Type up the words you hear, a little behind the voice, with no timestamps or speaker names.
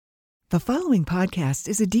The following podcast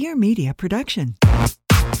is a Dear Media production.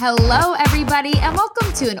 Hello, everybody, and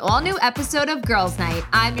welcome to an all-new episode of Girls Night.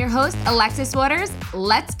 I'm your host, Alexis Waters.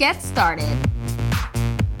 Let's get started.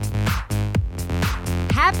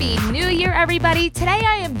 Happy New Year, everybody. Today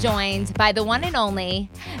I am joined by the one and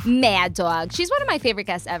only Mad Dog. She's one of my favorite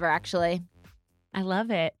guests ever, actually. I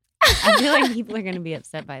love it. I feel like people are going to be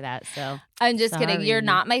upset by that, so I'm just kidding. You're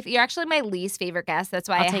actually my least favorite guest. That's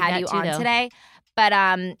why I had you on today.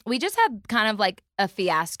 But we just had kind of like a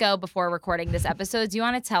fiasco before recording this episode. Do you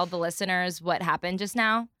want to tell the listeners what happened just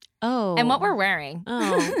now? Oh. And what we're wearing?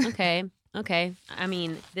 Oh, okay. Okay. I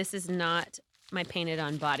mean, this is not my painted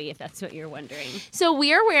on body, if that's what you're wondering. So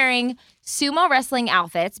we are wearing sumo wrestling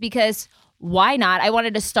outfits because why not? I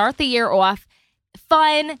wanted to start the year off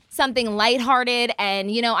fun, something lighthearted,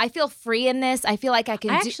 and I feel free in this. I feel like I can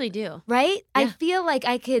actually do. Right? Yeah. I feel like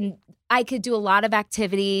I could do a lot of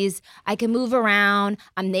activities. I can move around.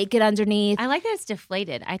 I'm naked underneath. I like that it's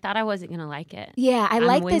deflated. I thought I wasn't gonna like it. Yeah, I'm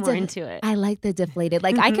way more into it. I like the deflated.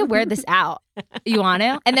 Like I could wear this out. You want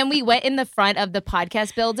to? And then we went in the front of the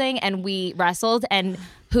podcast building and we wrestled. And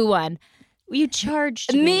who won? You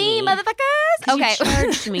charged me, motherfuckers. Okay, you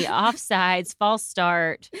charged me. Offsides, false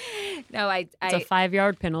start. No, it's a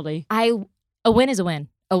 5-yard penalty. A win is a win.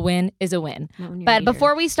 A win is a win. But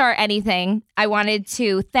before we start anything, I wanted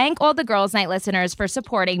to thank all the Girls Night listeners for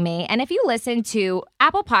supporting me. And if you listen to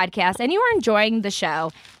Apple Podcasts and you are enjoying the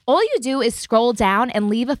show, all you do is scroll down and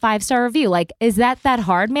leave a 5-star review. Like, is that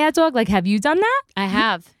hard, Mad Dog? Like, have you done that? I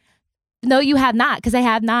have. No, you have not, because I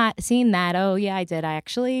have not seen that. Oh, yeah, I did.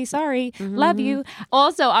 Sorry. Love you.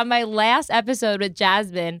 Also, on my last episode with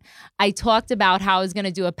Jasmine, I talked about how I was going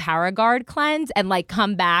to do a Paragard cleanse and like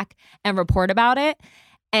come back and report about it.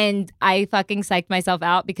 And I fucking psyched myself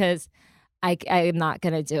out because I am not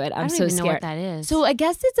going to do it. I'm so scared. Know what that is. So I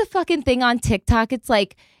guess it's a fucking thing on TikTok. It's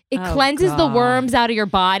like, it cleanses the worms out of your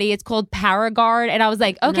body. It's called Paragard. And I was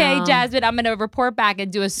like, okay, no. Jasmine, I'm going to report back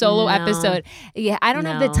and do a solo episode. Yeah, I don't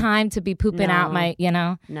have the time to be pooping out my,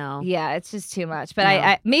 No. Yeah, it's just too much. But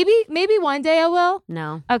I maybe one day I will.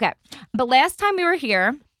 No. Okay. But last time we were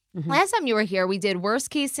here, last time you were here, we did worst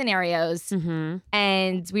case scenarios.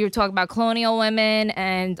 And we were talking about colonial women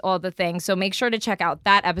and all the things. So make sure to check out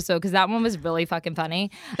that episode because that one was really fucking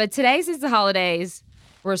funny. But today, since the holidays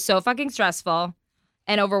were so fucking stressful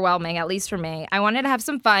and overwhelming, at least for me, I wanted to have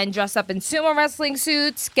some fun, dress up in sumo wrestling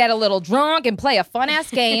suits, get a little drunk, and play a fun-ass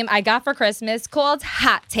game I got for Christmas called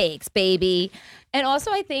Hot Takes, baby. And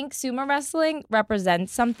also, I think sumo wrestling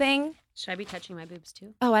represents something. Should I be touching my boobs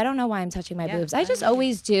too? Oh, I don't know why I'm touching my boobs. I just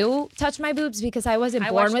always do touch my boobs because I wasn't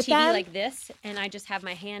born with them. I watch TV like this, and I just have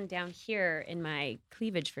my hand down here in my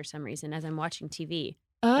cleavage for some reason as I'm watching TV.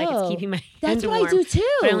 Oh, like it's keeping my hand warm. That's what I do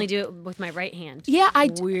too. But I only do it with my right hand. Yeah,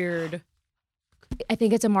 Weird. I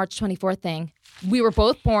think it's a March 24th thing. We were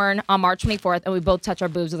both born on March 24th, and we both touch our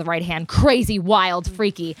boobs with the right hand. Crazy, wild,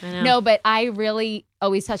 freaky. No, but I really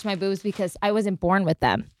always touch my boobs because I wasn't born with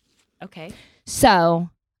them. Okay. So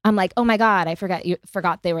I'm like, oh my God, I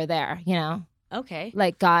forgot they were there, Okay.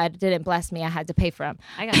 Like God didn't bless me. I had to pay for them.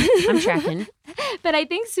 I got it. I'm tracking. But I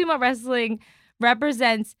think sumo wrestling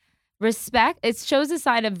represents respect. It shows a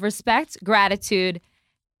sign of respect, gratitude,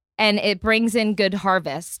 and it brings in good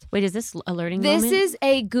harvest. Wait, is this a learning This moment? is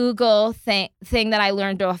a Google thing that I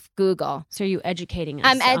learned off Google. So are you educating us?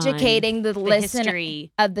 I'm educating the listener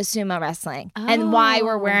history of the sumo wrestling and why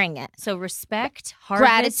we're wearing it. So respect, harvest.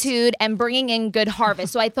 Gratitude, and bringing in good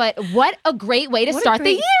harvest. So I thought, what a great way to start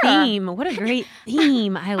the year. What a great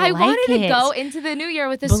theme. I like it. I wanted to go into the new year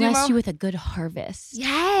with a Bless you with a good harvest.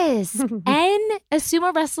 Yes. And a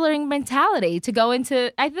sumo wrestling mentality to go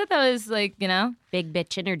into. I thought that was like, Big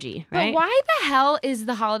bitch energy, right? But why the hell is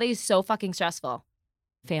the holidays so fucking stressful?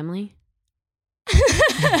 Family.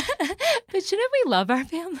 But shouldn't we love our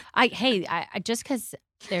family? I just because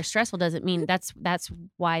they're stressful doesn't mean that's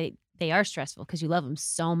why they are stressful, because you love them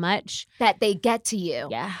so much that they get to you.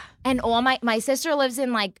 Yeah. And all my sister lives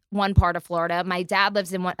in like one part of Florida. My dad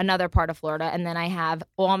lives in another part of Florida, and then I have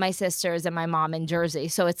all my sisters and my mom in Jersey.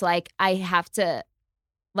 So it's like I have to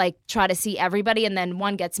like try to see everybody, and then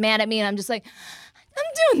one gets mad at me, and I'm just like,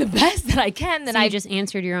 I'm doing the best that I can. Then I just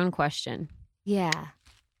answered your own question. Yeah.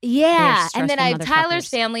 And then I have Tyler's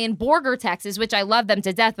family in Borger, Texas, which I love them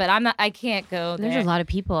to death, but I can't go there. There's a lot of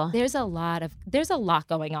people. There's a lot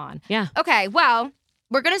going on. Yeah. Okay, well,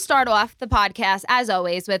 we're going to start off the podcast, as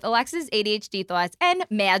always, with Alexa's ADHD thoughts and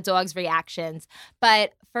Mad Dog's reactions.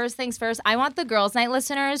 But first things first, I want the Girls Night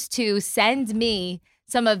listeners to send me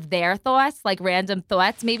some of their thoughts, like random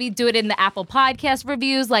thoughts. Maybe do it in the Apple Podcast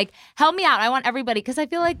reviews. Like, help me out. I want everybody, because I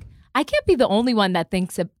feel like I can't be the only one that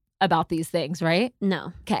thinks about these things, right?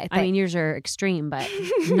 No. Okay. I mean, yours are extreme, but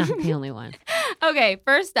not the only one. Okay,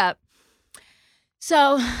 first up.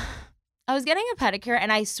 So I was getting a pedicure,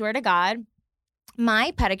 and I swear to God,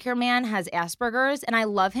 my pedicure man has Asperger's, and I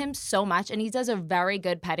love him so much, and he does a very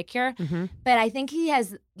good pedicure. Mm-hmm. But I think he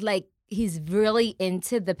has, like, he's really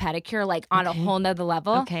into the pedicure, like, on a whole nother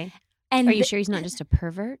level. Okay. And Are you sure he's not just a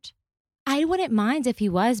pervert? I wouldn't mind if he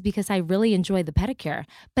was, because I really enjoy the pedicure.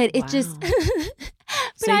 But it just...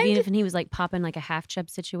 So even if he was like popping like a half chub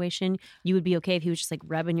situation, you would be okay if he was just like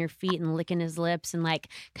rubbing your feet and licking his lips and like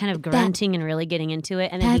kind of grunting and really getting into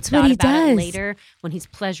it. And then he thought about it later when he's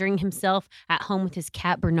pleasuring himself at home with his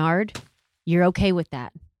cat Bernard. You're okay with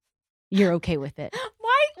that. You're okay with it.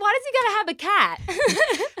 Why does he gotta have a cat?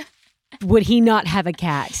 Would he not have a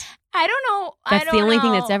cat? I don't know. That's the only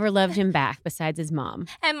thing that's ever loved him back besides his mom.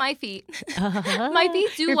 And my feet. My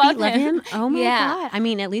feet do Your love feet him. Oh my God. I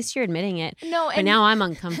mean, at least you're admitting it. No, but now I'm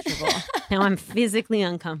uncomfortable. Now I'm physically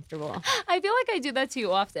uncomfortable. I feel like I do that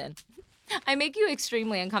too often. I make you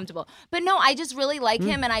extremely uncomfortable. But no, I just really like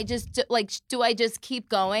him, and I just like, do I just keep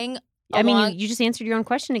going? I mean, you just answered your own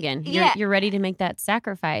question again. You're ready to make that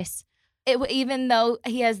sacrifice. Even though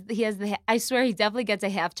he has the, I swear he definitely gets a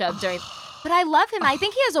half chub during. But I love him. I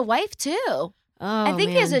think he has a wife too. Oh, I think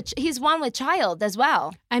he's one with child as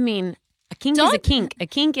well. I mean, a kink is a kink. A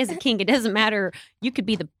kink is a kink. It doesn't matter. You could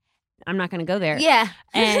be the. I'm not going to go there. Yeah.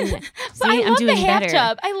 And but I love the half better.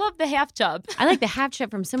 chub. I love the half chub. I like the half chub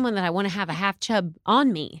from someone that I want to have a half chub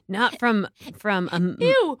on me, not from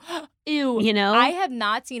Ew. You know? I have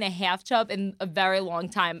not seen a half chub in a very long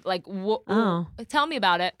time. Like, tell me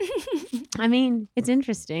about it. I mean, it's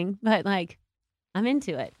interesting, but like, I'm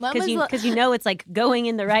into it because you know it's like going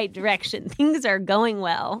in the right direction. Things are going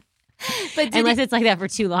well. But unless it's like that for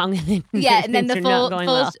too long, and then the full.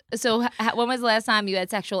 Well. So, when was the last time you had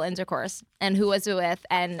sexual intercourse, and who was it with?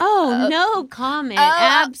 And no comment.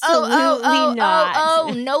 Absolutely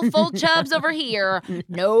not. No full chubs over here.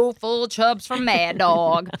 No full chubs from Mad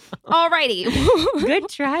Dog. Alrighty, good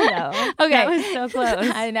try though. Okay, that was so close.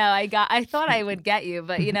 I know. I thought I would get you,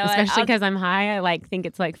 but you know, especially because I'm high, I like think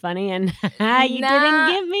it's like funny, and you didn't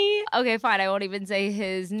give me. Okay, fine. I won't even say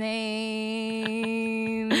his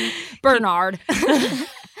name. Bernard.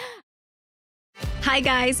 Hi,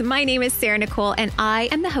 guys. My name is Sarah Nicole, and I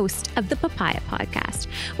am the host of the Papaya Podcast,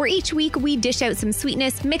 where each week we dish out some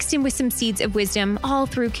sweetness mixed in with some seeds of wisdom, all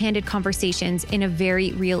through candid conversations in a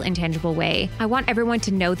very real and tangible way. I want everyone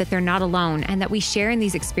to know that they're not alone and that we share in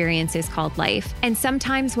these experiences called life. And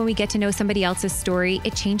sometimes when we get to know somebody else's story,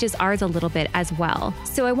 it changes ours a little bit as well.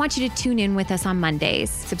 So I want you to tune in with us on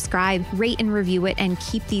Mondays, subscribe, rate and review it, and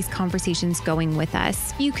keep these conversations going with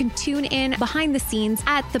us. You can tune in behind the scenes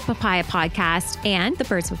at the Papaya Podcast and the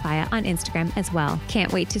Birds Papaya on Instagram as well.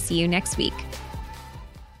 Can't wait to see you next week.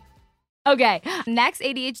 Okay, next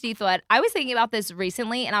ADHD thought. I was thinking about this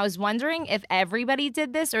recently, and I was wondering if everybody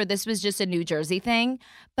did this or this was just a New Jersey thing.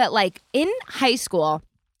 But like in high school,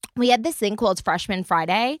 we had this thing called Freshman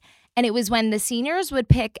Friday. And it was when the seniors would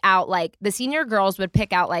pick out, like, the senior girls would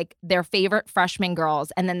pick out, like, their favorite freshman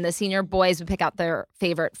girls. And then the senior boys would pick out their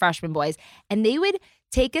favorite freshman boys. And they would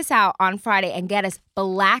take us out on Friday and get us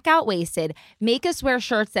blackout wasted, make us wear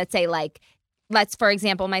shirts that say, like, for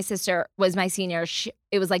example, my sister was my senior.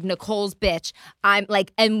 It was like Nicole's bitch. I'm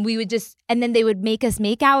like, and we would just, and then they would make us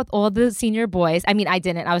make out with all the senior boys. I mean, I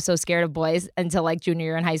didn't. I was so scared of boys until like junior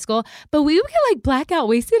year in high school. But we would get like blackout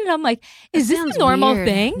wasted, and I'm like, is this a normal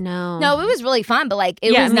thing? No, it was really fun, but like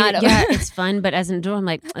it was not. Yeah, it's fun, but as an adult, I'm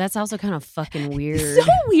like, that's also kind of fucking weird. So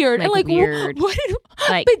weird. Like, and like weird. What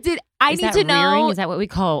like, but did I need to know? Rearing? Is that what we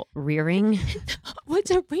call rearing?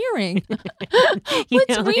 What's a rearing?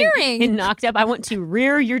 What's rearing? In Knocked Up, I want to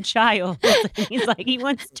rear your child. He's like, he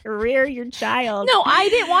wants to rear your child. No, I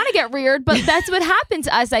didn't want to get reared, but that's what happened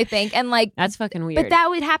to us, I think. And like, that's fucking weird. But that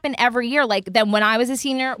would happen every year. Like then when I was a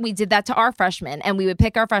senior, we did that to our freshmen, and we would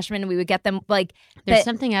pick our freshmen and we would get them like. There's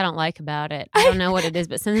something I don't like about it. I don't know what it is,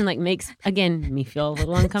 but something like makes, again, me feel a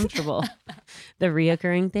little uncomfortable. The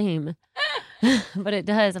reoccurring theme. But it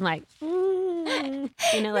does. I'm like,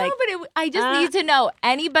 you know, like. No, but I just need to know,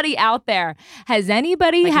 anybody out there, has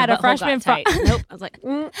anybody had a freshman? Nope. I was like,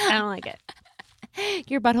 I don't like it.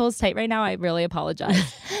 Your butthole's tight right now. I really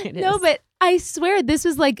apologize. No, but I swear this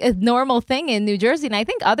was like a normal thing in New Jersey, and I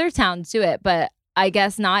think other towns do it, but I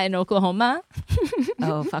guess not in Oklahoma.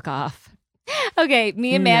 Oh, fuck off. Okay,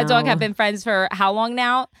 me and Mad Dog have been friends for how long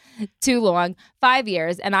now? Too long. 5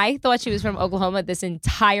 years, and I thought she was from Oklahoma this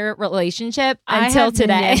entire relationship until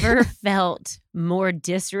today. I have never felt more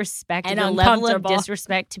disrespect and a level of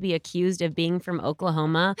disrespect to be accused of being from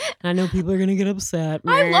Oklahoma. And I know people are going to get upset.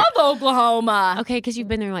 I love Oklahoma. Okay, because you've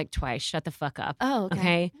been there like twice. Shut the fuck up. Oh,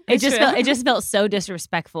 okay. It just felt so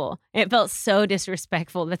disrespectful. It felt so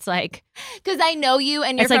disrespectful. That's like, because I know you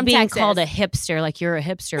and you're from Texas. It's like being called a hipster. Like you're a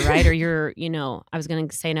hipster, right? Or you're, I was going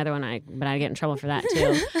to say another one, but I get in trouble for that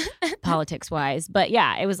too, politics wise. But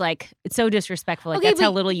yeah, it was like, it's so disrespectful. Like okay, that's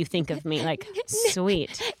how little you think of me. Like,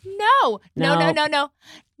 sweet. No.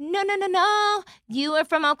 You are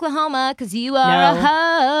from Oklahoma because you are a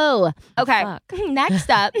hoe. Okay.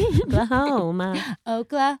 Next up.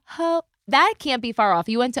 Oklahoma. That can't be far off.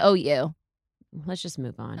 You went to OU. Let's just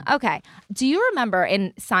move on. Okay. Do you remember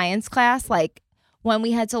in science class, like, when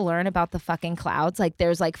we had to learn about the fucking clouds? Like,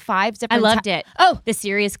 there's like 5 different... I loved it. Oh. The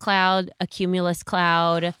Sirius cloud, a cumulus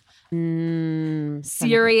cloud... Cirrus,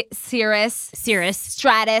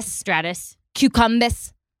 stratus,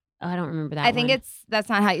 cucumbus. Oh, I don't remember that. I think that's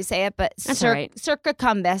not how you say it, but that's right.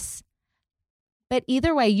 Circucumbus. But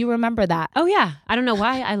either way, you remember that. Oh yeah, I don't know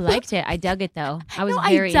why I liked it. I dug it though. I was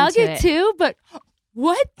I dug it too. But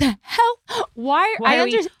what the hell? Why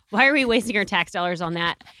are we wasting our tax dollars on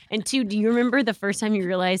that? And 2, do you remember the first time you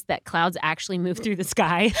realized that clouds actually move through the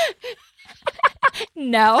sky?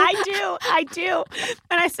 No. I do.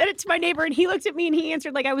 And I said it to my neighbor and he looked at me and he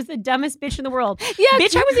answered like I was the dumbest bitch in the world. Yeah,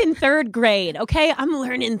 bitch, I was in 3rd grade, okay? I'm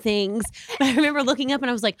learning things. But I remember looking up and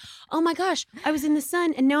I was like, oh my gosh, I was in the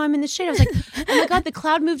sun and now I'm in the shade. I was like, oh my God, the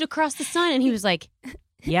cloud moved across the sun. And he was like,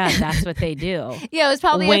 yeah, that's what they do. Yeah, it was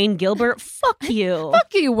probably Wayne Gilbert. Fuck you.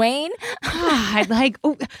 Fuck you, Wayne. God, like I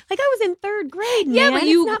was in 3rd grade, man. Yeah, but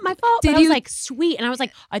it's not my fault. Did I was like, sweet. And I was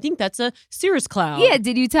like, I think that's a Cirrus cloud. Yeah,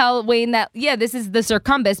 did you tell Wayne that, yeah, this is the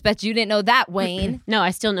circumbus? Bet you didn't know that, Wayne. No,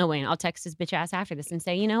 I still know Wayne. I'll text his bitch ass after this and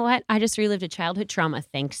say, you know what? I just relived a childhood trauma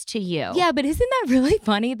thanks to you. Yeah, but isn't that really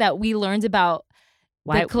funny that we learned about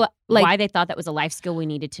why they thought that was a life skill we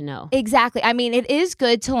needed to know. Exactly. I mean, it is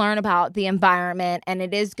good to learn about the environment and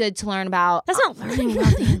it is good to learn about... That's not learning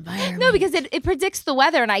about the environment. No, because it predicts the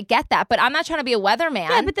weather and I get that, but I'm not trying to be a weatherman.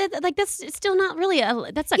 Yeah, but that's still not really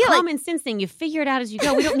that's a common sense thing. You figure it out as you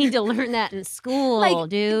go. We don't need to learn that in school,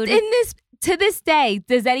 dude. To this day,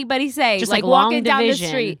 does anybody say just like walking down the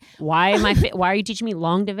street? Why are you teaching me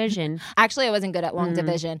long division? Actually, I wasn't good at long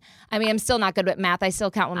division. I mean, I'm still not good at math. I still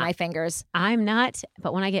count with my fingers. I'm not,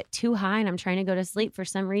 but when I get too high and I'm trying to go to sleep for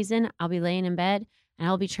some reason, I'll be laying in bed and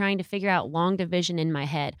I'll be trying to figure out long division in my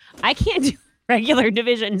head. I can't do regular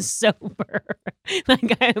division sober,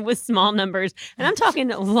 like with small numbers, and I'm talking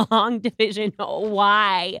long division.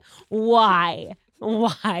 Why?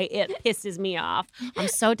 It pisses me off. I'm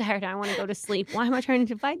so tired. I want to go to sleep. Why am I trying to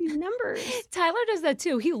divide these numbers? Tyler does that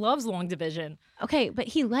too. He loves long division. Okay, but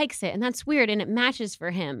he likes it, and that's weird, and it matches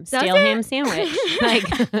for him. Stale ham sandwich. Like,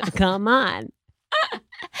 come on.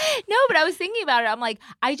 No, but I was thinking about it. I'm like,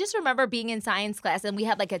 I just remember being in science class and we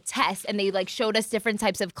had like a test and they like showed us different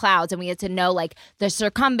types of clouds and we had to know like the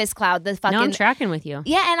circumbus cloud, the fucking... No, I'm tracking with you.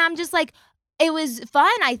 Yeah, and I'm just like... It was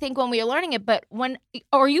fun, I think, when we were learning it. But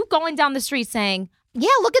are you going down the street saying, yeah,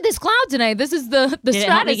 look at this cloud tonight. This is the Did it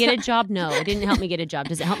help me get a job? No, it didn't help me get a job.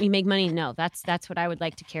 Does it help me make money? No, that's what I would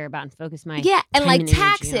like to care about and focus my and like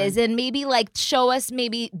taxes on. And maybe like show us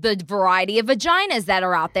maybe the variety of vaginas that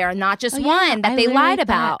are out there and not just one that they lied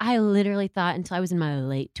about. I literally thought until I was in my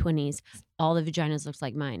late 20s, all the vaginas looked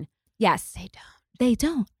like mine. Yes. They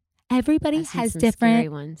don't. Everybody has different scary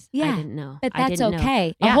ones. Yeah, I didn't know. But that's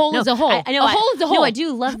okay. Yeah, a hole is a hole. I know. A hole is a hole. No, I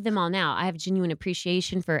do love them all now. I have genuine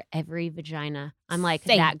appreciation for every vagina. I'm like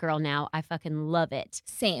that girl now. I fucking love it.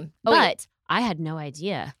 Same. But I had no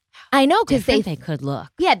idea. I know, because they could look.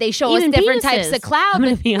 Yeah, they show us different types of clouds. I'm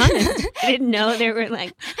going to be honest. I didn't know they were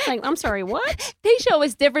like, I'm sorry, what? They show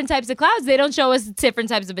us different types of clouds. They don't show us different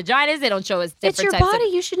types of vaginas. They don't show us different types of... It's your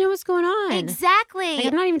body. You should know what's going on. Exactly. Like,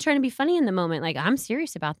 I'm not even trying to be funny in the moment. Like, I'm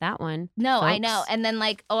serious about that one. No, folks. I know. And then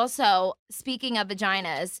like also, speaking of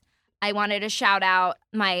vaginas, I wanted to shout out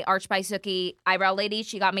my Archbisuki eyebrow lady.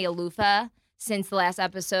 She got me a loofah. Since the last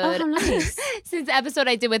episode. Oh, nice. Since the episode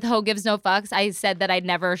I did with Ho Gives No Fucks, I said that I'd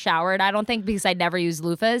never showered, I don't think, because I'd never used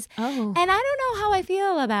loofahs. Oh. And I don't know how I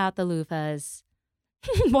feel about the loofahs.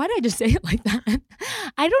 Why did I just say it like that?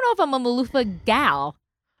 I don't know if I'm a loofah gal.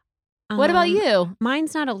 What about you?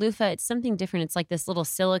 Mine's not a loofah. It's something different. It's like this little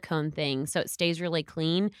silicone thing. So it stays really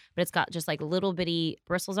clean, but it's got just like little bitty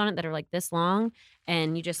bristles on it that are like this long.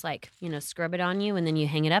 And you just like, scrub it on you and then you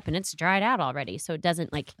hang it up and it's dried out already. So it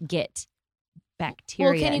doesn't like get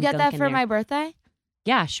bacteria. Well, can you get that for my birthday?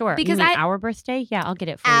 Yeah, sure. Because our birthday? Yeah, I'll get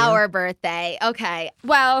it for you. Our birthday. Okay.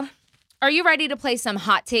 Well, Are you ready to play some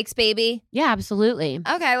hot takes, baby? Yeah, absolutely.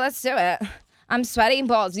 Okay, let's do it. I'm sweating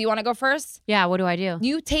balls. Do you want to go first? Yeah, what do I do?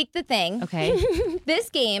 You take the thing. Okay.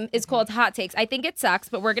 This game is called Hot Takes. I think it sucks,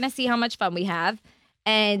 but we're going to see how much fun we have.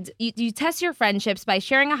 And you test your friendships by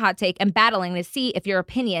sharing a hot take and battling to see if your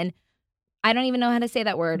opinion, I don't even know how to say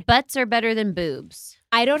that word. Butts are better than boobs.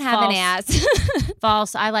 I don't have an ass.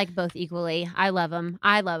 False. I like both equally. I love them.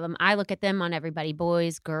 I look at them on everybody.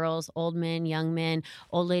 Boys, girls, old men, young men,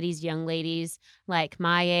 old ladies, young ladies, like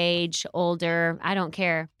my age, older. I don't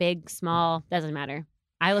care. Big, small, doesn't matter.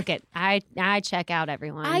 I check out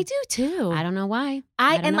everyone. I do too. I don't know why.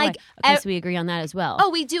 Okay, so we agree on that as well.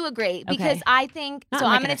 Oh, we do agree because I think Not so.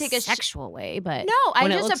 in I'm like going to take a sexual way, but no. I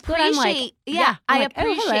just appreciate. I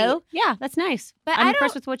appreciate. Oh, hello. Yeah, that's nice. But I'm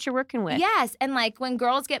impressed with what you're working with. Yes, and like when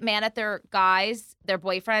girls get mad at their guys, their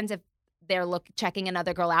boyfriends, if they're checking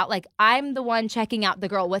another girl out, like I'm the one checking out the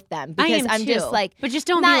girl with them because I'm too. Just like, but just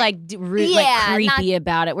don't be like rude, like creepy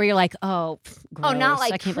about it. Where you're like, oh, gross. Not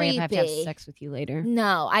like I can't believe I have to have sex with you later.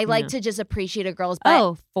 No, I like to just appreciate a girl's butt.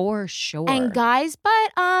 Oh, for sure. And guys'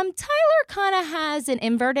 butt. Tyler kind of has an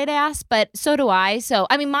inverted ass, but so do I. So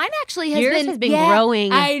I mean, mine actually has been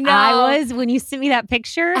growing. I know. When you sent me that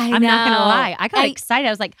picture. I'm know. not gonna lie. I got excited.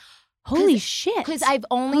 I was like, holy shit. Because I've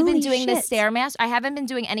only been doing the Stairmaster. I haven't been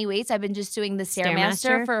doing any weights. I've been just doing the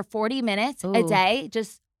Stairmaster for 40 minutes a day,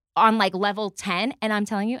 just on like level 10. And I'm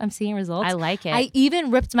telling you, I'm seeing results. I like it. I even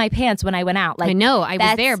ripped my pants when I went out. Like, I know. I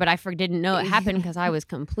was there, but I didn't know it happened because I was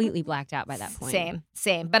completely blacked out by that point.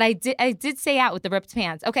 Same. But I did stay out with the ripped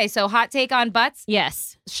pants. Okay, so hot take on butts?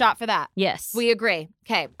 Yes. Shot for that. Yes. We agree.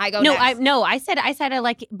 Okay, I go next. I said I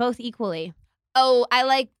like both equally. Oh, I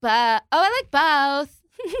like both. Bow.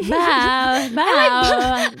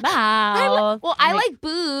 Well, I like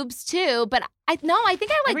boobs too, but I think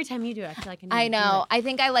I like. Every time you do it, I feel like I know. I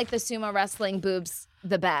think I like the sumo wrestling boobs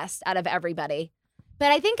the best out of everybody.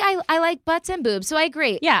 But I think I like butts and boobs, so I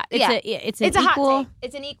agree. Yeah, it's an equal. Hot take.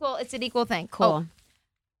 It's an equal thing. Cool.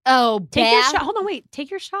 Oh, take your shot. Hold on, wait.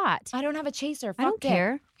 Take your shot. I don't have a chaser. I don't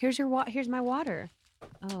care. Here's my water.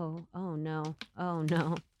 Oh no. Oh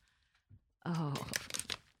no. Oh.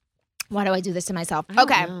 Why do I do this to myself? I don't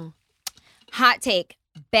know. Hot take.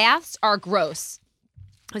 Baths are gross.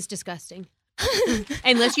 It's disgusting.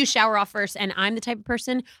 Unless you shower off first. And I'm the type of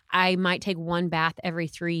person, I might take one bath every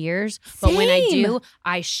 3 years. But when I do,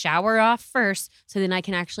 I shower off first so then I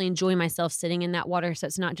can actually enjoy myself sitting in that water. So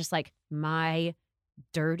it's not just like my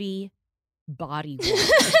dirty body water.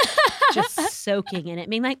 Just soaking in it,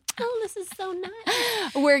 being like, oh, this is so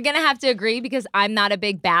nice. We're going to have to agree because I'm not a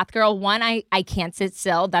big bath girl. One, I can't sit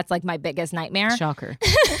still. That's like my biggest nightmare. Shocker.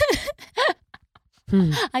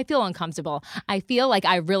 I feel uncomfortable. I feel like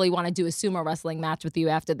I really want to do a sumo wrestling match with you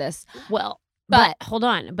after this. Well, but hold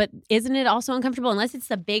on. But isn't it also uncomfortable unless it's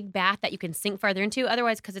a big bath that you can sink farther into?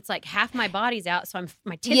 Otherwise, because it's like half my body's out, so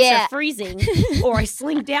my tits are freezing, or I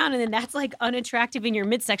slink down, and then that's like unattractive in your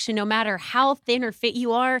midsection. No matter how thin or fit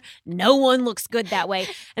you are, no one looks good that way.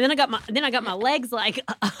 And then I got my legs like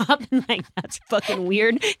up, and like that's fucking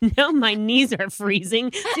weird. No, my knees are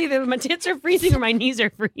freezing. It's either my tits are freezing or my knees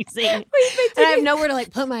are freezing. And I have nowhere to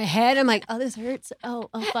like put my head. I'm like, oh, this hurts. Oh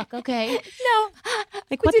fuck. Okay. No.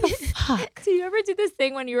 Like what the fuck? Do you ever do this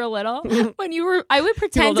thing when you were little? I would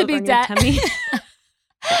pretend to be dead.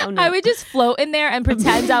 Oh, no. I would just float in there and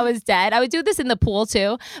pretend I was dead. I would do this in the pool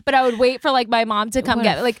too, but I would wait for like my mom to come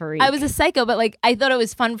get me. Like freak. I was a psycho, but like I thought it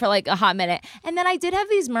was fun for like a hot minute. And then I did have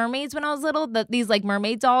these mermaids when I was little, these like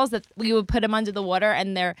mermaid dolls that we would put them under the water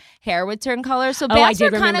and their hair would turn color. So I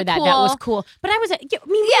did remember that. Cool. That was cool. But I was, this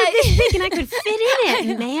big and I could fit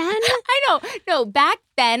in it, man. I know. No, back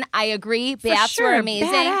then I agree. Baths were amazing.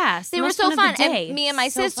 Badass. They were so fun. And me and my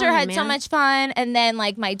sister had so much fun. And then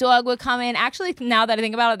like my dog would come in. Actually, now that I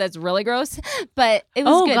think about it, that's really gross. But it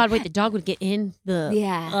was good. Oh God, wait, the dog would get in the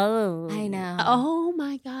Oh, I know. Oh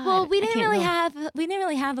my God. Well, we didn't really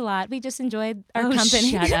have a lot. We just enjoyed our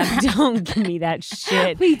company. Shut up. Don't give me that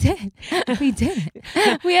shit. We did.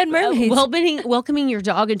 We had mermaids. Welcoming your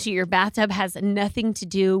dog into your bathtub has nothing to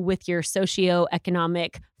do with your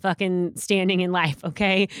socioeconomic fucking standing in life,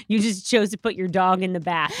 okay? You just chose to put your dog in the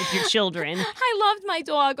bath with your children. I loved my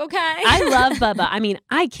dog, okay? I love Bubba. I mean,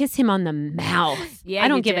 I kiss him on the mouth. Yeah, I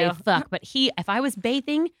don't give a fuck. But if I was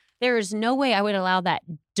bathing, there is no way I would allow that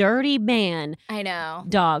dirty man. I know.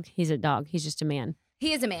 Dog. He's a dog. He's just a man.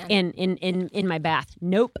 He is a man. In my bath.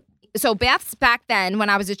 Nope. So baths back then when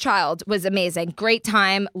I was a child was amazing. Great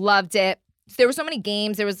time. Loved it. There were so many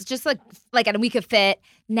games. There was just like and we could fit.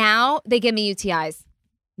 Now they give me UTIs.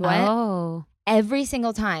 What? Oh. Every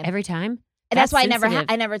single time. Every time? That's why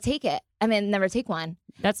I never take it. I mean, never take one.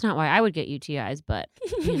 That's not why I would get UTIs, but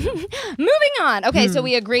you know. Moving on. Okay, so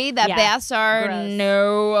we agreed that baths are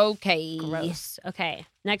okay. Gross. Okay,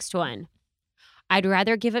 next one. I'd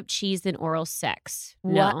rather give up cheese than oral sex.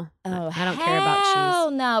 No, I don't care about cheese. Oh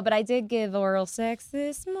no, but I did give oral sex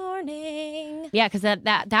this morning. Yeah, because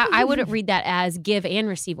that I would read that as give and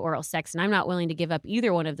receive oral sex, and I'm not willing to give up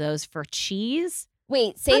either one of those for cheese.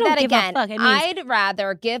 Wait, say that again. I'd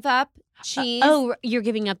rather give up cheese. You're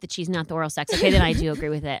giving up the cheese, not the oral sex. Okay, then I do agree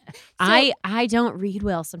with it. I don't read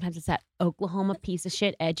well. Sometimes it's that Oklahoma piece of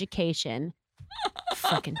shit education.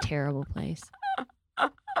 Fucking terrible place.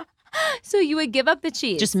 So you would give up the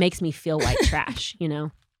cheese? Just makes me feel white trash, you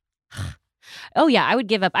know? Oh, yeah, I'd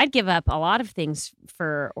give up a lot of things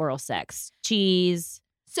for oral sex. Cheese,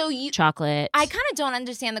 chocolate. I kind of don't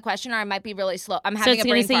understand the question, or I might be really slow. I'm having a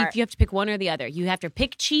brain fart. If you have to pick one or the other. You have to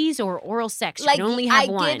pick cheese or oral sex. You can only have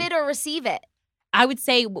one. I give it or receive it. I would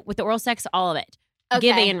say with the oral sex, all of it. Okay.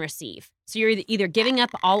 Give and receive. So you're either giving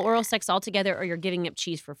up all oral sex altogether or you're giving up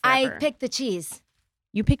cheese for forever. I pick the cheese.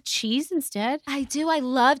 You pick cheese instead? I do. I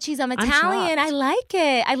love cheese. I'm Italian. I like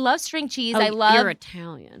it. I love string cheese. You're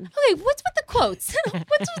Italian. Okay, what's with the quotes?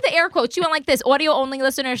 What's with the air quotes? You went like this. Audio only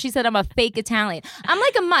listener, she said I'm a fake Italian. I'm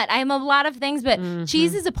like a mutt. I am a lot of things, but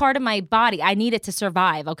cheese is a part of my body. I need it to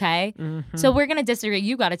survive, okay? So we're going to disagree.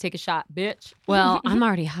 You got to take a shot, bitch. Well, I'm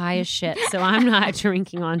already high as shit, so I'm not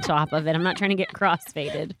drinking on top of it. I'm not trying to get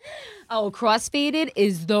crossfaded. Oh, crossfaded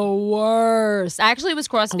is the worst. I actually was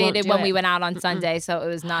crossfaded when we went out on Sunday, so it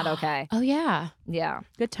was not okay. Oh, yeah. Yeah.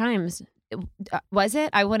 Good times. Was it?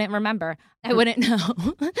 I wouldn't remember. I wouldn't know.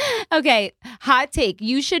 Okay, hot take.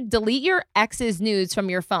 You should delete your ex's nudes from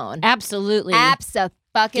your phone. Absolutely.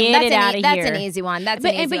 Fucking get it out of here. That's an easy one. But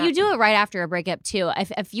you do it right after a breakup too.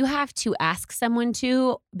 If you have to ask someone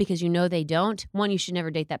to because you know they don't, one, you should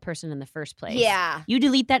never date that person in the first place. Yeah. You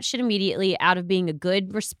delete that shit immediately out of being a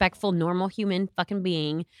good, respectful, normal human fucking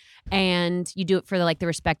being, and you do it for the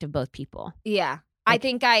respect of both people. Yeah. I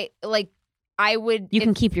think I would. You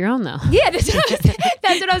can keep your own though. Yeah, that's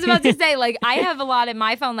what I was about to say. I have a lot in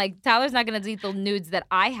my phone. Tyler's not going to delete the nudes that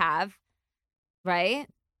I have, right?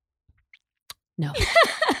 No.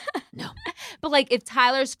 No. But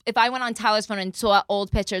if I went on Tyler's phone and saw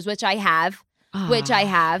old pictures, which I have.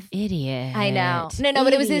 Idiot. I know. No,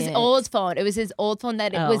 but it was his old phone. It was his old phone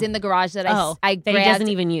that was in the garage that I grabbed. That he doesn't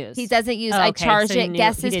even use. He doesn't use. I charged it,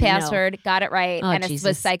 guessed his password, got it right, and it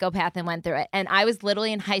was psychopath and went through it. And I was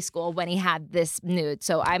literally in high school when he had this nude.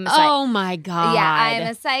 So I'm oh my God. Yeah, I'm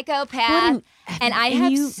a psychopath. And I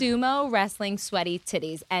have sumo wrestling sweaty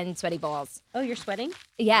titties and sweaty balls. Oh, you're sweating?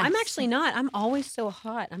 Yeah. I'm actually not. I'm always so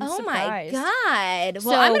hot. I'm surprised. Oh my God. So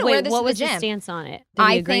well, I'm gonna wear this what to was the your gym. stance on it? Do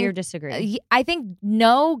you agree or disagree? I think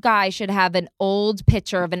no guy should have an old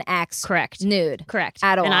picture of an ex. Correct. Nude. Correct.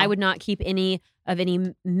 At all. And I would not keep any of any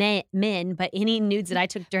men, but any nudes that I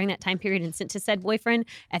took during that time period and sent to said boyfriend,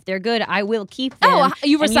 if they're good, I will keep them. Oh,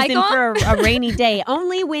 you recycle? And use them for a rainy day.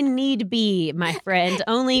 Only when need be, my friend.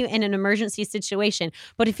 Only in an emergency situation.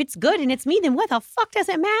 But if it's good and it's me, then what the fuck does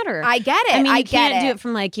it matter? I get it. I mean, you can't do it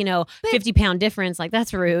from 50-pound difference.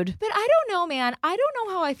 That's rude. But I don't know, man. I don't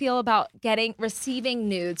know how I feel about receiving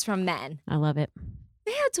nudes from men. I love it.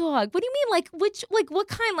 Yeah, dog. What do you mean? What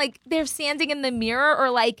kind? They're standing in the mirror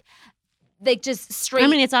or just straight. I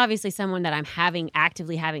mean, it's obviously someone that I'm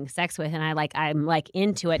actively having sex with, and I'm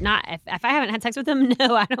into it. Not if I haven't had sex with them,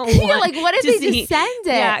 no, I don't want. You're what if they just send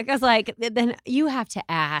it? Yeah, because then you have to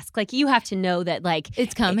ask. You have to know that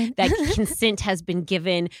it's coming. That consent has been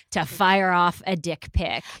given to fire off a dick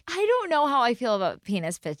pic. I don't know how I feel about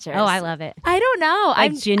penis pictures. Oh, I love it. I don't know. I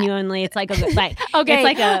genuinely, it's like a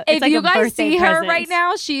okay. If you guys see her present. right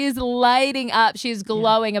now, she is lighting up. She's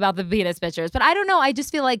glowing about the penis pictures. But I don't know. I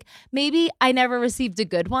just feel like maybe I never received a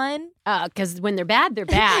good one. Because when they're bad, they're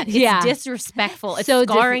bad. It's disrespectful. It's so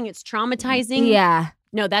scarring. It's traumatizing. Yeah.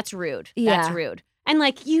 No, that's rude. Yeah. That's rude. And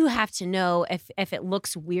you have to know if it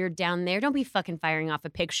looks weird down there. Don't be fucking firing off a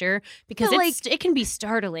picture because it can be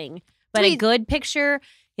startling. But a good picture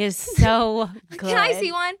is so good. Can I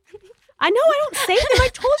see one? I know I don't save them. I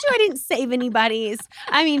told you I didn't save anybody's.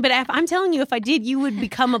 I mean, but I'm telling you, if I did, you would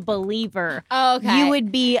become a believer. Oh, okay. You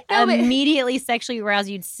would be immediately sexually aroused.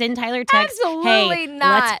 You'd send Tyler text, absolutely hey,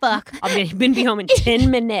 not. Let's fuck. I'm going to be home in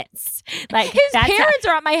 10 minutes. His parents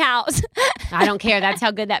are at my house. I don't care. That's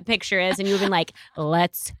how good that picture is. And you've been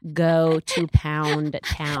let's go to Pound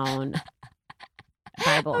Town.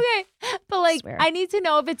 Bible. Okay, but like, I need to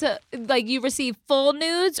know if it's you receive full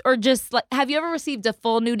nudes or just like, have you ever received a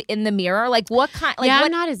full nude in the mirror? Like what kind? Like,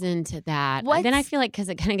 I'm not as into that. Then I feel like because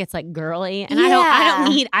it kind of gets like girly, and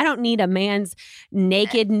Yeah. I don't need a man's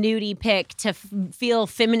naked nudie pic to feel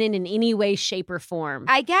feminine in any way, shape, or form.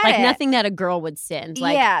 I get like it. nothing that a girl would send.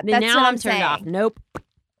 Like, Yeah, that's now what I'm I'm turned saying. off. Nope.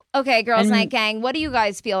 Okay, Girls Night Gang, what do you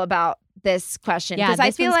guys feel about this question? Yeah,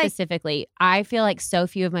 I feel like specifically, I feel like so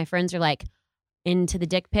few of my friends are like into the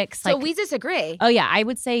dick pics. so Like, we disagree. oh yeah, I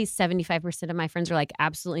would say 75% of my friends are like,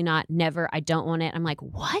 absolutely not, never, I don't want it. I'm like,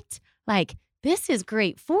 what? Like, this is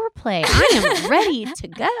great foreplay. I am ready to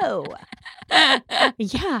go.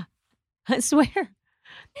 Yeah, I swear.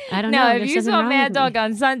 I don't know. No, if you saw Mad Dog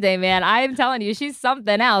on Sunday, man, I am telling you, she's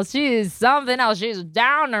something else. She is something else. She's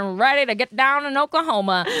down and ready to get down in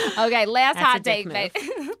Oklahoma. Okay, last hot take, babe.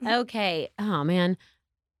 Okay. Oh, man.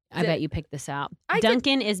 I bet you picked this out. I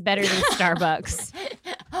Dunkin' is better than Starbucks.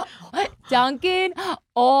 Dunkin'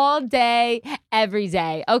 all day, every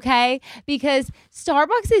day, okay? Because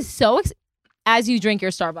Starbucks is so as you drink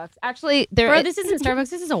your Starbucks. Actually, Bro, this isn't Starbucks.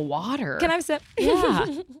 This is a water. Can I have a sip?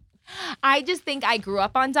 Yeah. I just think I grew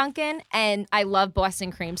up on Dunkin' and I love Boston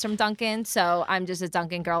creams from Dunkin', so I'm just a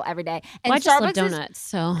Dunkin' girl every day. And I just love donuts,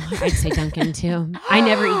 so I'd say Dunkin' too. I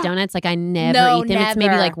never eat donuts. Like, I never eat them. Never. It's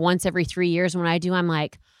maybe like once every 3 years. When I do, I'm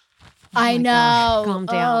like, I know. Gosh, calm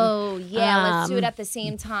down. Oh, yeah. Let's do it at the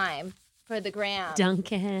same time for the gram.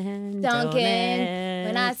 Dunkin'.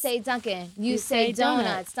 When I say Dunkin', you say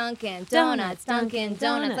donuts. Dunkin', donuts, Dunkin',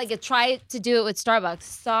 donuts. Like, try to do it with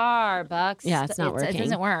Starbucks. Yeah, it's not working. It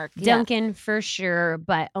doesn't work. Yeah. Dunkin' for sure,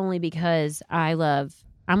 but only because I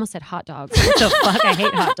almost said hot dogs. What the fuck? I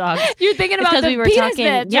hate hot dogs. You're thinking about because the we were penis talking.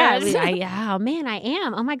 bit, Yeah, Jess. oh man, I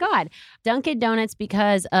am. Oh my god, Dunkin' Donuts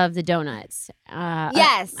because of the donuts.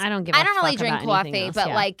 Yes. I don't give. I don't really fuck drink about anything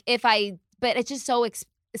coffee, else, but but it's just so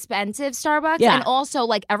expensive, Starbucks. Yeah. And also,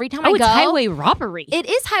 like, every time I it's go, highway robbery. it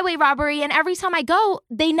is highway robbery, and every time I go,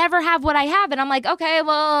 they never have what I have, and I'm like, okay,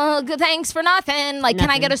 well, thanks for nothing. Like, can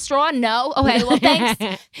I get a straw? No. Okay, well, thanks.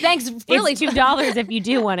 Really, it's $2 if you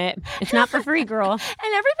do want it. It's not for free, girl. And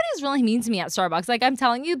everybody's really mean to me at Starbucks. Like, I'm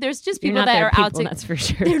telling you, there's just people You're not that their are people, out to. That's for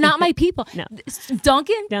sure. They're not my people. No.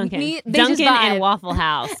 Dunkin', Dunkin', they just Dunkin' vibe. and Waffle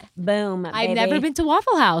House. Boom. I've baby. never been to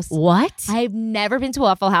Waffle House. What? I've never been to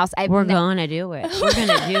Waffle House. We're gonna do it. We're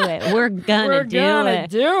gonna do it. We're gonna do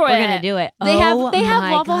it. We're gonna do it. They have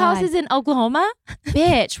my Waffle God. Houses in Oklahoma.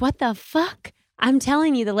 Bitch, what the fuck? I'm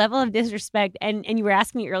telling you, the level of disrespect. And you were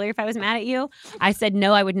asking me earlier if I was mad at you. I said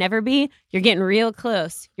no, I would never be. You're getting real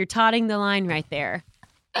close. You're totting the line right there.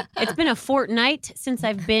 It's been a fortnight since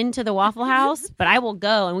I've been to the Waffle House, but I will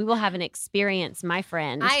go and we will have an experience, my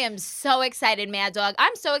friend. I am so excited, Mad Dog.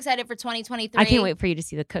 I'm so excited for 2023. I can't wait for you to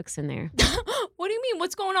see the cooks in there. What do you mean?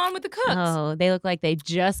 What's going on with the cooks? Oh, they look like they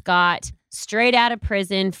just got straight out of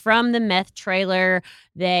prison from the meth trailer.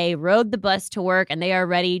 They rode the bus to work and they are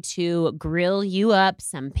ready to grill you up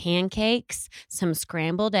some pancakes, some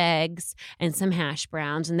scrambled eggs, and some hash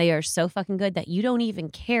browns. And they are so fucking good that you don't even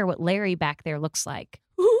care what Larry back there looks like.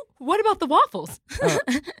 What about the waffles? Oh.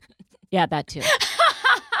 Yeah, that too.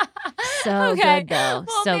 So okay. good, though.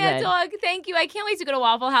 Well, so Mad good. Dog, thank you. I can't wait to go to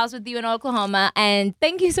Waffle House with you in Oklahoma. And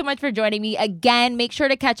thank you so much for joining me. Again, make sure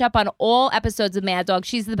to catch up on all episodes of Mad Dog.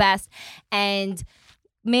 She's the best. And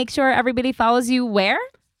make sure everybody follows you where?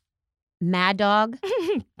 Mad Dog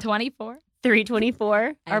 24.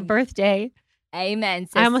 324, our birthday. Amen,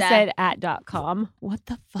 sister. I almost said @.com. What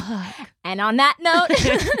the fuck? And on that note,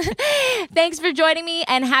 thanks for joining me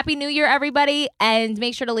and Happy New Year, everybody. And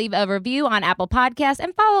make sure to leave a review on Apple Podcasts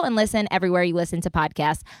and follow and listen everywhere you listen to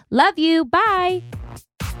podcasts. Love you. Bye.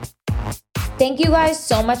 Thank you guys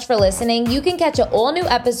so much for listening. You can catch an all-new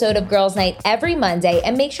episode of Girls Night every Monday,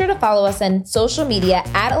 and make sure to follow us on social media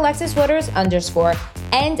 @AlexisWaters_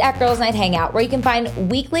 and @Girls Night Hangout, where you can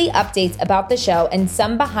find weekly updates about the show and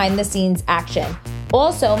some behind-the-scenes action.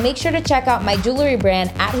 Also, make sure to check out my jewelry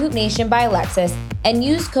brand @HoopNation by Alexis and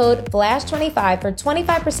use code FLASH25 for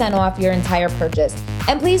 25% off your entire purchase.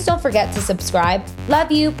 And please don't forget to subscribe.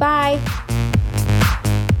 Love you. Bye.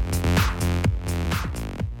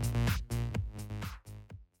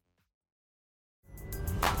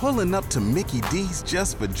 Pulling up to Mickey D's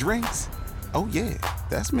just for drinks? Oh yeah,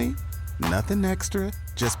 that's me. Nothing extra,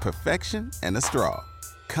 just perfection and a straw.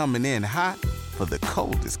 Coming in hot for the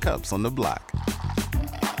coldest cups on the block.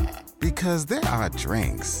 Because there are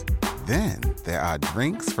drinks. Then there are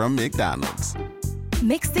drinks from McDonald's.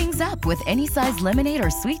 Mix things up with any size lemonade or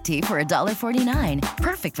sweet tea for $1.49.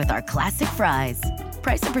 Perfect with our classic fries.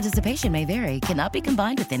 Price and participation may vary. Cannot be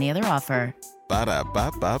combined with any other offer.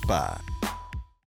 Ba-da-ba-ba-ba.